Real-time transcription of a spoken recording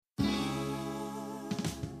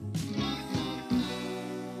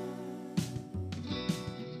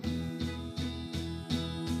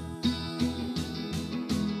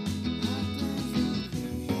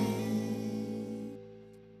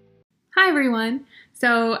everyone.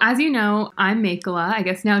 So, as you know, I'm Makela, I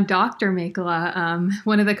guess now Dr. Makela,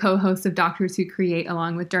 one of the co-hosts of Doctors Who Create,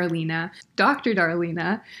 along with Darlena, Dr.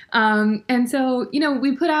 Darlena. And so,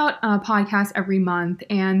 we put out a podcast every month,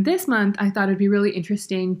 and this month I thought it'd be really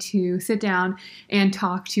interesting to sit down and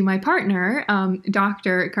talk to my partner,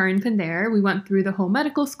 Dr. Karan Pandher. We went through the whole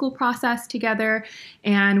medical school process together,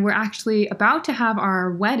 and we're actually about to have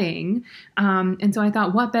our wedding. And so I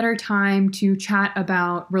thought, what better time to chat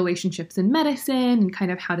about relationships in medicine and kind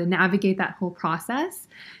of how to navigate that whole process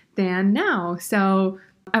than now. So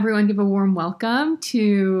everyone give a warm welcome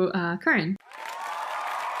to Karan.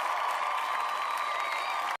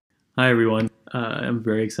 Hi, everyone. I'm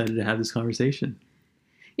very excited to have this conversation.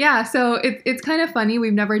 Yeah, so it's kind of funny.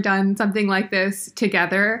 We've never done something like this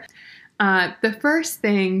together. The first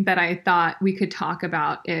thing that I thought we could talk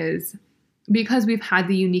about is, because we've had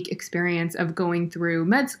the unique experience of going through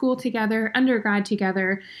med school together, undergrad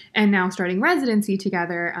together, and now starting residency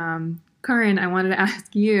together, Karan, I wanted to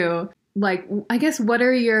ask you, I guess, what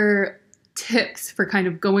are your tips for kind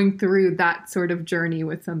of going through that sort of journey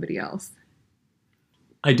with somebody else?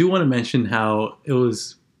 I do want to mention how it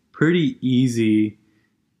was pretty easy,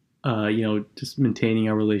 just maintaining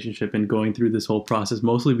our relationship and going through this whole process,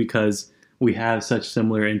 mostly because we have such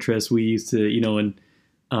similar interests. We used to, in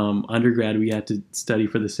undergrad, we had to study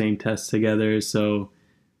for the same tests together, so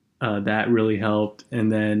that really helped. And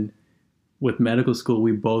then with medical school,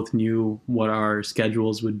 we both knew what our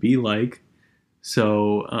schedules would be like.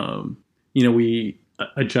 So, we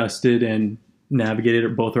adjusted and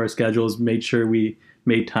navigated both our schedules, made sure we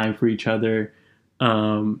made time for each other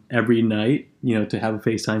every night, to have a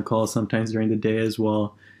FaceTime call sometimes during the day as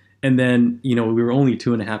well. And then, we were only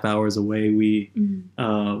 2.5 hours away. We,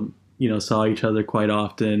 saw each other quite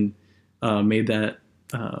often, made that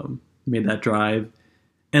drive.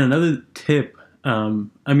 And another tip,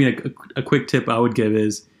 a quick tip I would give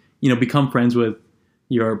is, become friends with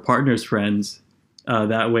your partner's friends.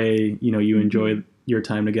 That way, you enjoy your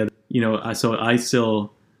time together. So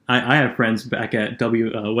I have friends back at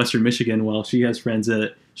Western Michigan, while she has friends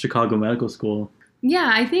at Chicago Medical School.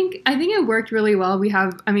 Yeah, I think it worked really well. We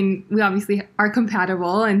obviously are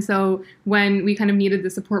compatible. And so when we kind of needed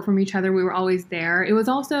the support from each other, we were always there. It was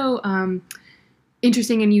also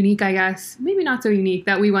interesting and unique, I guess, maybe not so unique,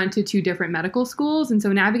 that we went to 2 different medical schools. And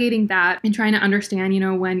so navigating that and trying to understand,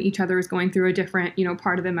 when each other is going through a different,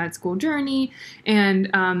 part of the med school journey,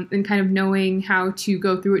 and kind of knowing how to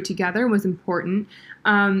go through it together was important.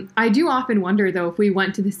 I do often wonder, though, if we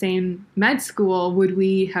went to the same med school, would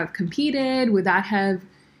we have competed? Would that have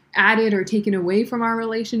added or taken away from our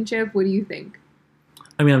relationship? What do you think?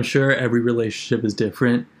 I'm sure every relationship is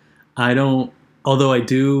different. Although I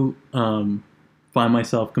do find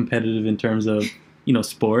myself competitive in terms of,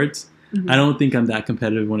 sports. Mm-hmm. I don't think I'm that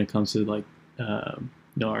competitive when it comes to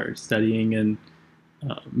our studying and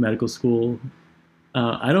medical school.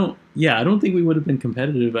 I don't think we would have been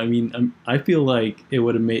competitive. I feel like it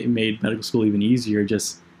would have made medical school even easier,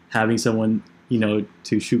 just having someone,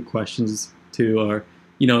 to shoot questions to, or,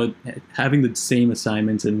 having the same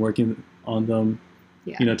assignments and working on them,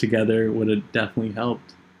 together would have definitely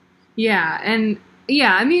helped. Yeah. And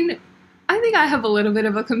I think I have a little bit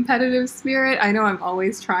of a competitive spirit. I know I'm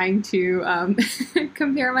always trying to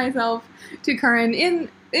compare myself to Karan in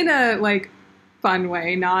a fun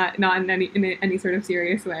way, not in any sort of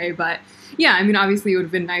serious way. But yeah, obviously it would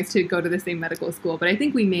have been nice to go to the same medical school, but I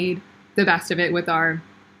think we made the best of it with our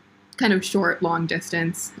kind of short, long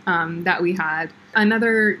distance that we had.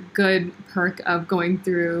 Another good perk of going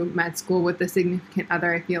through med school with the significant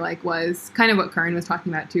other, I feel like, was kind of what Karan was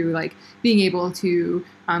talking about too, being able to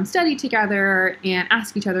study together and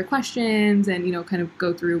ask each other questions, and kind of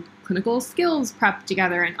go through clinical skills prep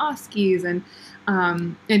together and OSCEs and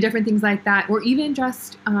different things like that. Or even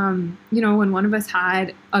just, when one of us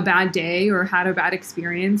had a bad day or had a bad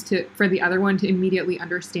experience, for the other one to immediately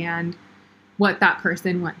understand what that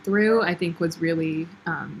person went through, I think was really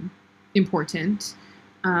important.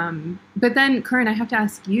 But then, Karan, I have to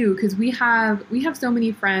ask you, because we have so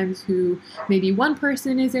many friends who maybe one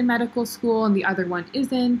person is in medical school and the other one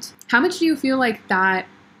isn't. How much do you feel like that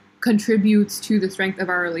contributes to the strength of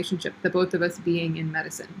our relationship, the both of us being in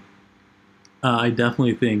medicine? I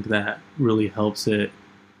definitely think that really helps it.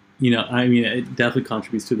 It definitely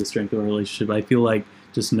contributes to the strength of our relationship. I feel like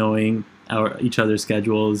just knowing each other's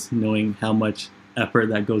schedules, knowing how much effort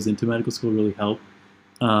that goes into medical school really help.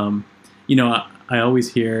 I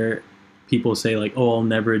always hear people say oh, I'll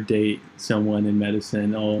never date someone in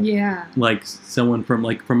medicine. Someone from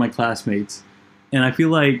my classmates. And I feel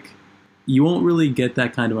like you won't really get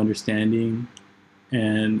that kind of understanding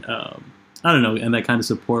and I don't know, and that kind of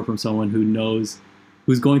support from someone who knows,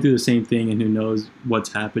 who's going through the same thing and who knows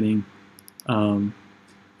what's happening.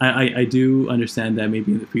 I do understand that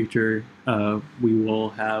maybe in the future we will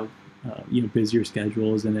have busier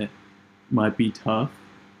schedules and it might be tough.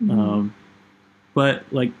 Mm-hmm. But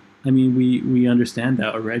like, I mean, we understand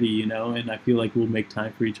that already, and I feel like we'll make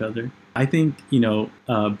time for each other. I think,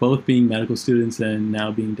 both being medical students and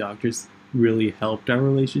now being doctors really helped our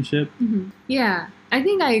relationship. Mm-hmm. Yeah, I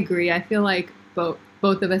think I agree. I feel like both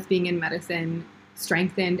of us being in medicine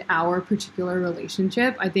strengthened our particular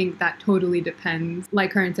relationship. I think that totally depends,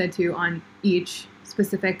 like Karan said too, on each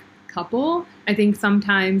specific couple. I think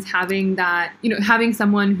sometimes having that, having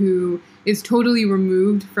someone who is totally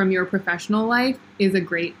removed from your professional life is a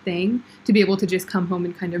great thing, to be able to just come home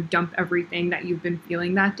and kind of dump everything that you've been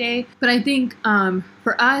feeling that day. But I think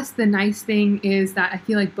for us, the nice thing is that I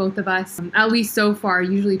feel like both of us, at least so far,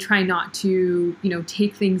 usually try not to,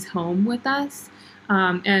 take things home with us.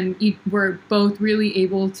 And we're both really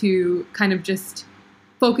able to kind of just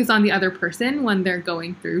focus on the other person when they're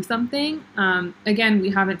going through something. Again,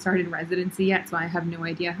 we haven't started residency yet, so I have no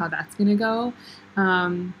idea how that's going to go.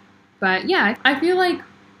 But yeah, I feel like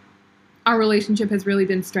our relationship has really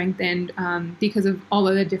been strengthened because of all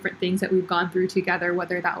of the different things that we've gone through together,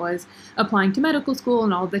 whether that was applying to medical school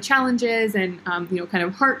and all the challenges and, kind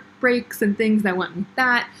of heartbreaks and things that went with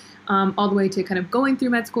that. All the way to kind of going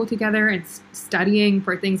through med school together and studying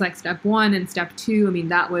for things like step 1 and step 2. I mean,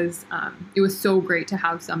 that was, it was so great to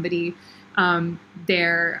have somebody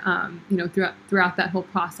there, throughout that whole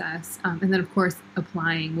process. And then, of course,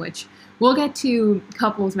 applying, which we'll get to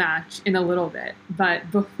couples match in a little bit. But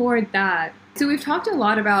before that, so we've talked a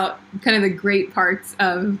lot about kind of the great parts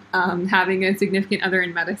of having a significant other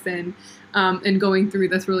in medicine and going through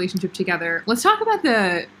this relationship together. Let's talk about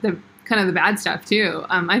the kind of the bad stuff too.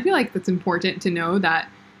 I feel like that's important to know that,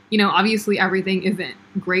 obviously everything isn't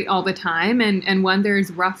great all the time. And when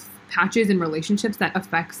there's rough patches in relationships, that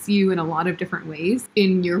affects you in a lot of different ways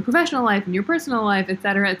in your professional life, in your personal life, et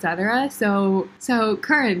cetera, et cetera. So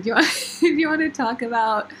Karan, do you want to talk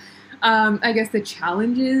about, I guess, the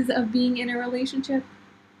challenges of being in a relationship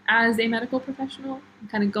as a medical professional,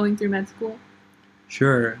 kind of going through med school?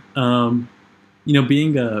 Sure.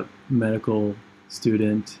 Being a medical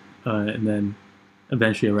student, and then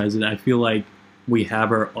eventually a resident, I feel like we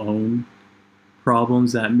have our own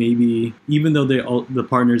problems that maybe, even though the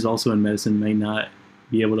partners also in medicine may not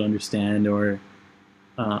be able to understand or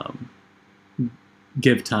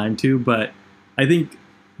give time to. But I think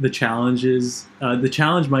the challenge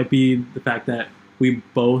might be the fact that we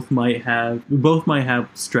both might have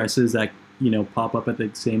stresses that pop up at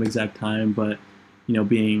the same exact time, but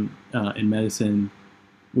being in medicine,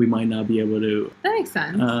 we might not be able to. That makes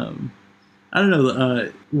sense. I don't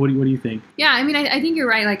know. What do you think? Yeah, I mean, I think you're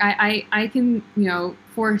right. Like, I can,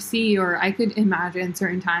 foresee, or I could imagine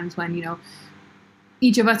certain times when,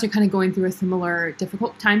 each of us are kind of going through a similar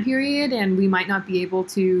difficult time period, and we might not be able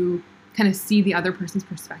to kind of see the other person's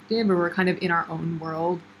perspective, or we're kind of in our own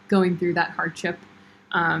world going through that hardship.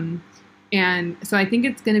 And so I think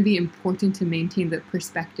it's going to be important to maintain the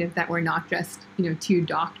perspective that we're not just, two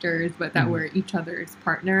doctors, but that we're each other's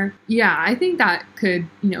partner. Yeah, I think that could,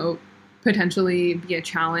 potentially be a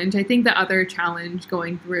challenge. I think the other challenge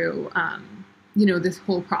going through, this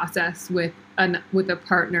whole process with a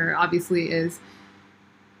partner, obviously, is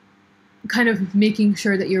kind of making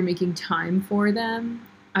sure that you're making time for them.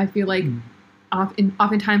 I feel like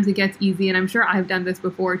oftentimes it gets easy, and I'm sure I've done this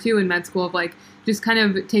before too in med school, of like just kind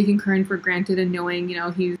of taking Karan for granted and knowing,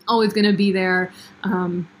 he's always going to be there,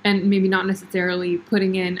 and maybe not necessarily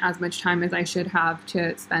putting in as much time as I should have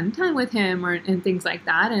to spend time with him and things like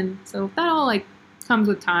that. And so that all like comes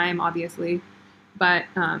with time, obviously. But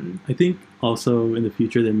I think also in the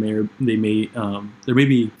future there may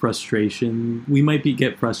be frustration. We might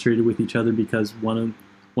get frustrated with each other because one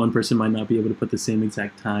person might not be able to put the same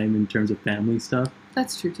exact time in terms of family stuff.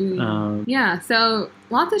 That's true too. Yeah. So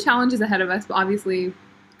lots of challenges ahead of us, but obviously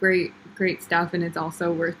great stuff, and it's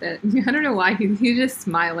also worth it. I don't know why he's just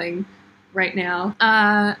smiling right now.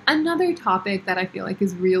 Another topic that I feel like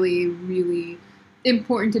is really, really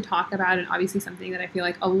important to talk about, and obviously something that I feel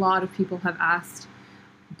like a lot of people have asked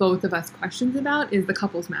both of us questions about, is the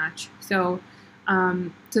couples match. So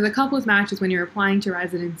the couples match is when you're applying to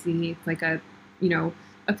residency. It's like a,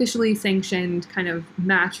 officially sanctioned kind of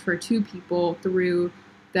match for two people through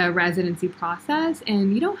the residency process.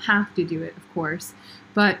 And you don't have to do it, of course,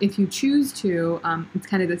 but if you choose to, it's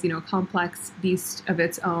kind of this, complex beast of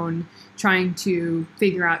its own, trying to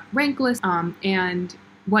figure out rank lists, and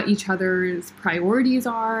what each other's priorities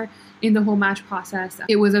are in the whole match process.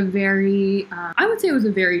 It was a very, I would say it was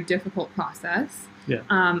a very difficult process. Yeah.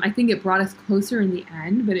 I think it brought us closer in the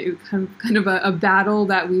end, but it was kind of a battle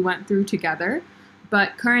that we went through together.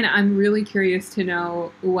 But Karan, I'm really curious to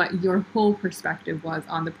know what your whole perspective was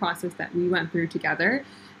on the process that we went through together.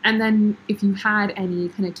 And then if you had any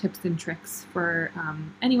kind of tips and tricks for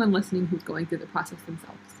anyone listening who's going through the process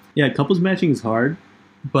themselves. Yeah, couples matching is hard,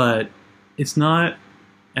 but it's not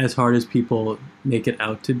as hard as people make it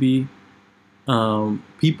out to be.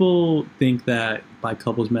 People think that by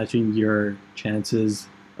couples matching, your chances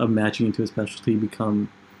of matching into a specialty become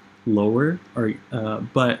lower,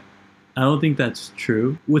 but I don't think that's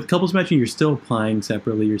true. With couples matching, you're still applying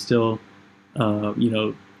separately. You're still,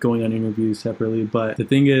 going on interviews separately. But the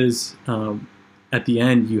thing is, at the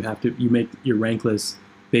end, you make your rank list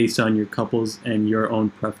based on your couples and your own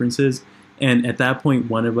preferences. And at that point,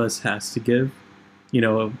 one of us has to give.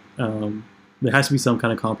 There has to be some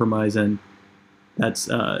kind of compromise, and that's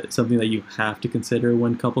something that you have to consider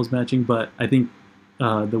when couples matching. But I think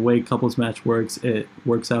the way couples match works, it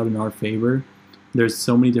works out in our favor. There's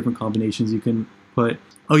so many different combinations you can put.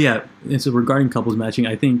 Oh yeah, and so regarding couples matching,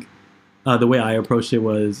 I think the way I approached it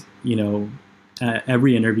was, at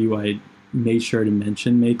every interview I made sure to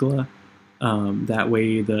mention Megla. That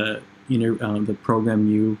way the program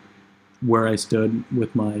knew where I stood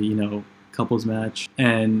with my, couples match,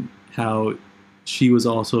 and how she was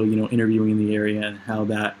also, interviewing in the area, and how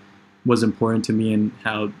that was important to me, and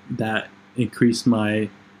how that increased my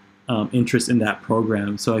interest in that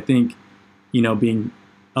program. So I think, being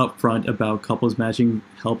upfront about couples matching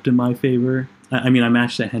helped in my favor. I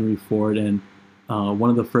matched at Henry Ford, and one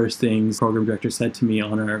of the first things the program director said to me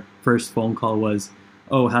on our first phone call was,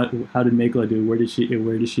 "Oh, how did Megla do? Where did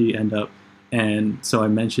she end up?" And so I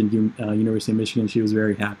mentioned University of Michigan. She was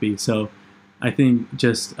very happy. So I think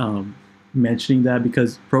just mentioning that,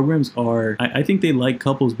 because programs I think they like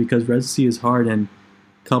couples because residency is hard, and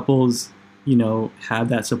couples have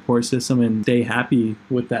that support system and stay happy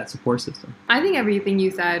with that support system. I think everything you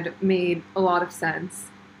said made a lot of sense.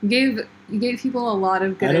 You gave people a lot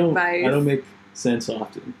of good advice. I don't make sense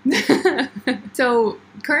often. So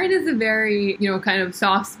Karan is a very, kind of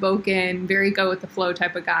soft-spoken, very go-with-the-flow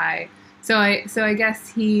type of guy. So I guess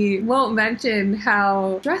he won't mention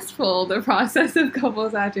how stressful the process of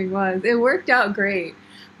couples matching was. It worked out great,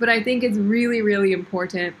 but I think it's really, really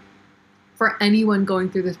important for anyone going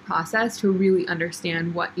through this process to really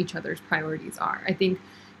understand what each other's priorities are. I think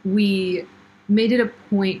we made it a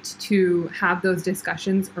point to have those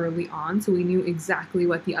discussions early on, so we knew exactly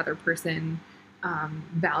what the other person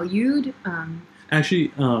valued.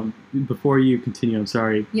 Actually, before you continue, I'm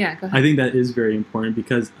sorry. Yeah, go ahead. I think that is very important,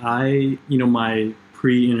 because my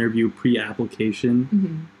pre-interview, pre-application,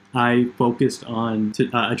 Mm-hmm. I focused on,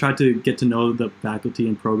 I tried to get to know the faculty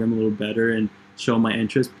and program a little better and show my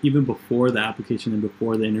interest even before the application and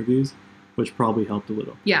before the interviews, which probably helped a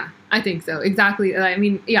little. Yeah, I think so. Exactly. I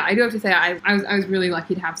do have to say I was really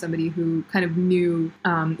lucky to have somebody who kind of knew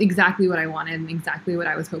exactly what I wanted and exactly what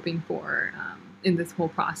I was hoping for in this whole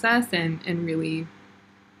process, and really,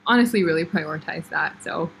 honestly, really prioritize that.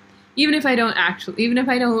 So even if I don't,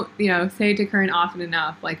 say it to Karan often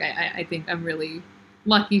enough, like I think I'm really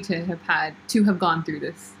lucky to have gone through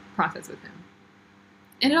this process with him,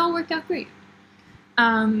 and it all worked out great.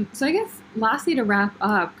 So I guess lastly, to wrap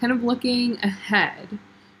up, kind of looking ahead,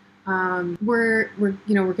 we're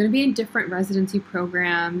going to be in different residency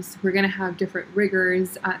programs. We're going to have different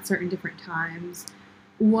rigors at certain different times.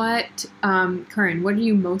 Karan, what are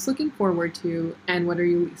you most looking forward to, and what are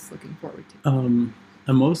you least looking forward to? I'm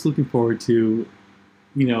most looking forward to,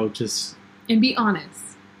 just... And be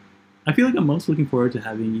honest. I feel like I'm most looking forward to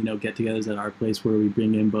having, get-togethers at our place where we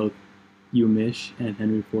bring in both UMich and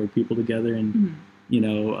Henry Ford people together, and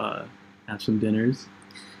Mm-hmm. Have some dinners.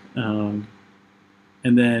 And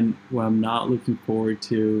then what I'm not looking forward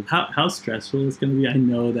to, how stressful it's going to be. I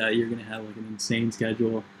know that you're going to have like an insane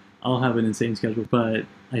schedule. I'll have an insane schedule, but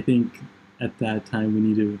I think at that time we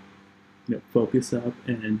need to focus up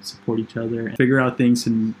and support each other and figure out things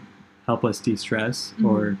to help us de-stress, Mm-hmm.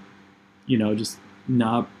 or just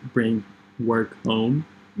not bring work home.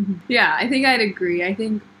 Mm-hmm. Yeah, I think I'd agree. I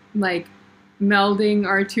think like melding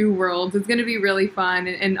our two worlds is going to be really fun,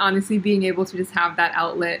 and honestly being able to just have that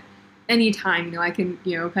outlet anytime, I can,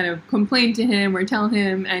 kind of complain to him or tell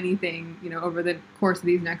him anything, over the course of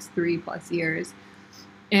these next 3+ years.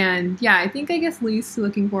 And yeah, I guess least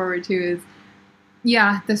looking forward to is,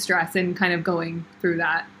 the stress and kind of going through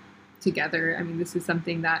that together. I mean, this is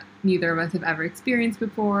something that neither of us have ever experienced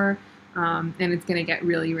before, and it's going to get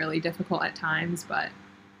really, really difficult at times, but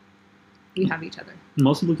we have each other. I'm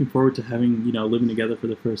also looking forward to having, living together for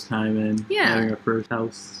the first time and Yeah. having our first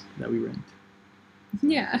house that we rent.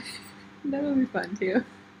 Yeah, that'll be fun too.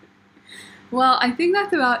 Well, I think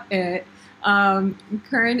that's about it.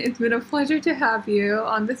 Curran, it's been a pleasure to have you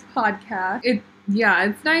on this podcast.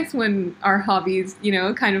 It's nice when our hobbies,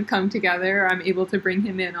 kind of come together. I'm able to bring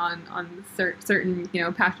him in on certain,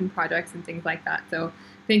 passion projects and things like that. So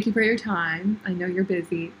thank you for your time. I know you're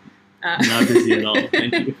busy. Not busy at all.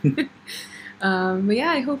 Thank you. But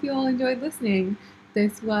yeah, I hope you all enjoyed listening.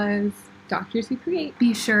 This was Doctors Who Create.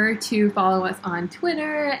 Be sure to follow us on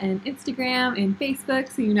Twitter and Instagram and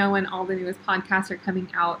Facebook so you know when all the newest podcasts are coming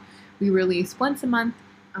out. We release once a month,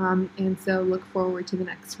 and so look forward to the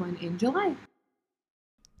next one in July.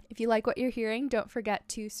 If you like what you're hearing, don't forget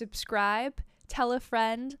to subscribe, tell a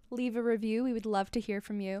friend, leave a review. We would love to hear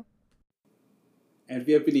from you. And if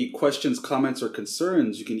you have any questions, comments, or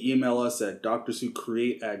concerns, you can email us at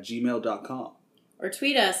doctorswhocreate@gmail.com. Or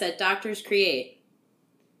tweet us at doctorscreate.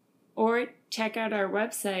 Or check out our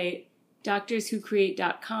website,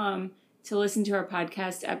 doctorswhocreate.com, to listen to our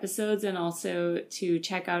podcast episodes and also to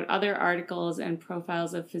check out other articles and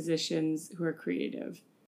profiles of physicians who are creative.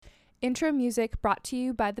 Intro music brought to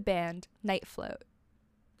you by the band Night Float.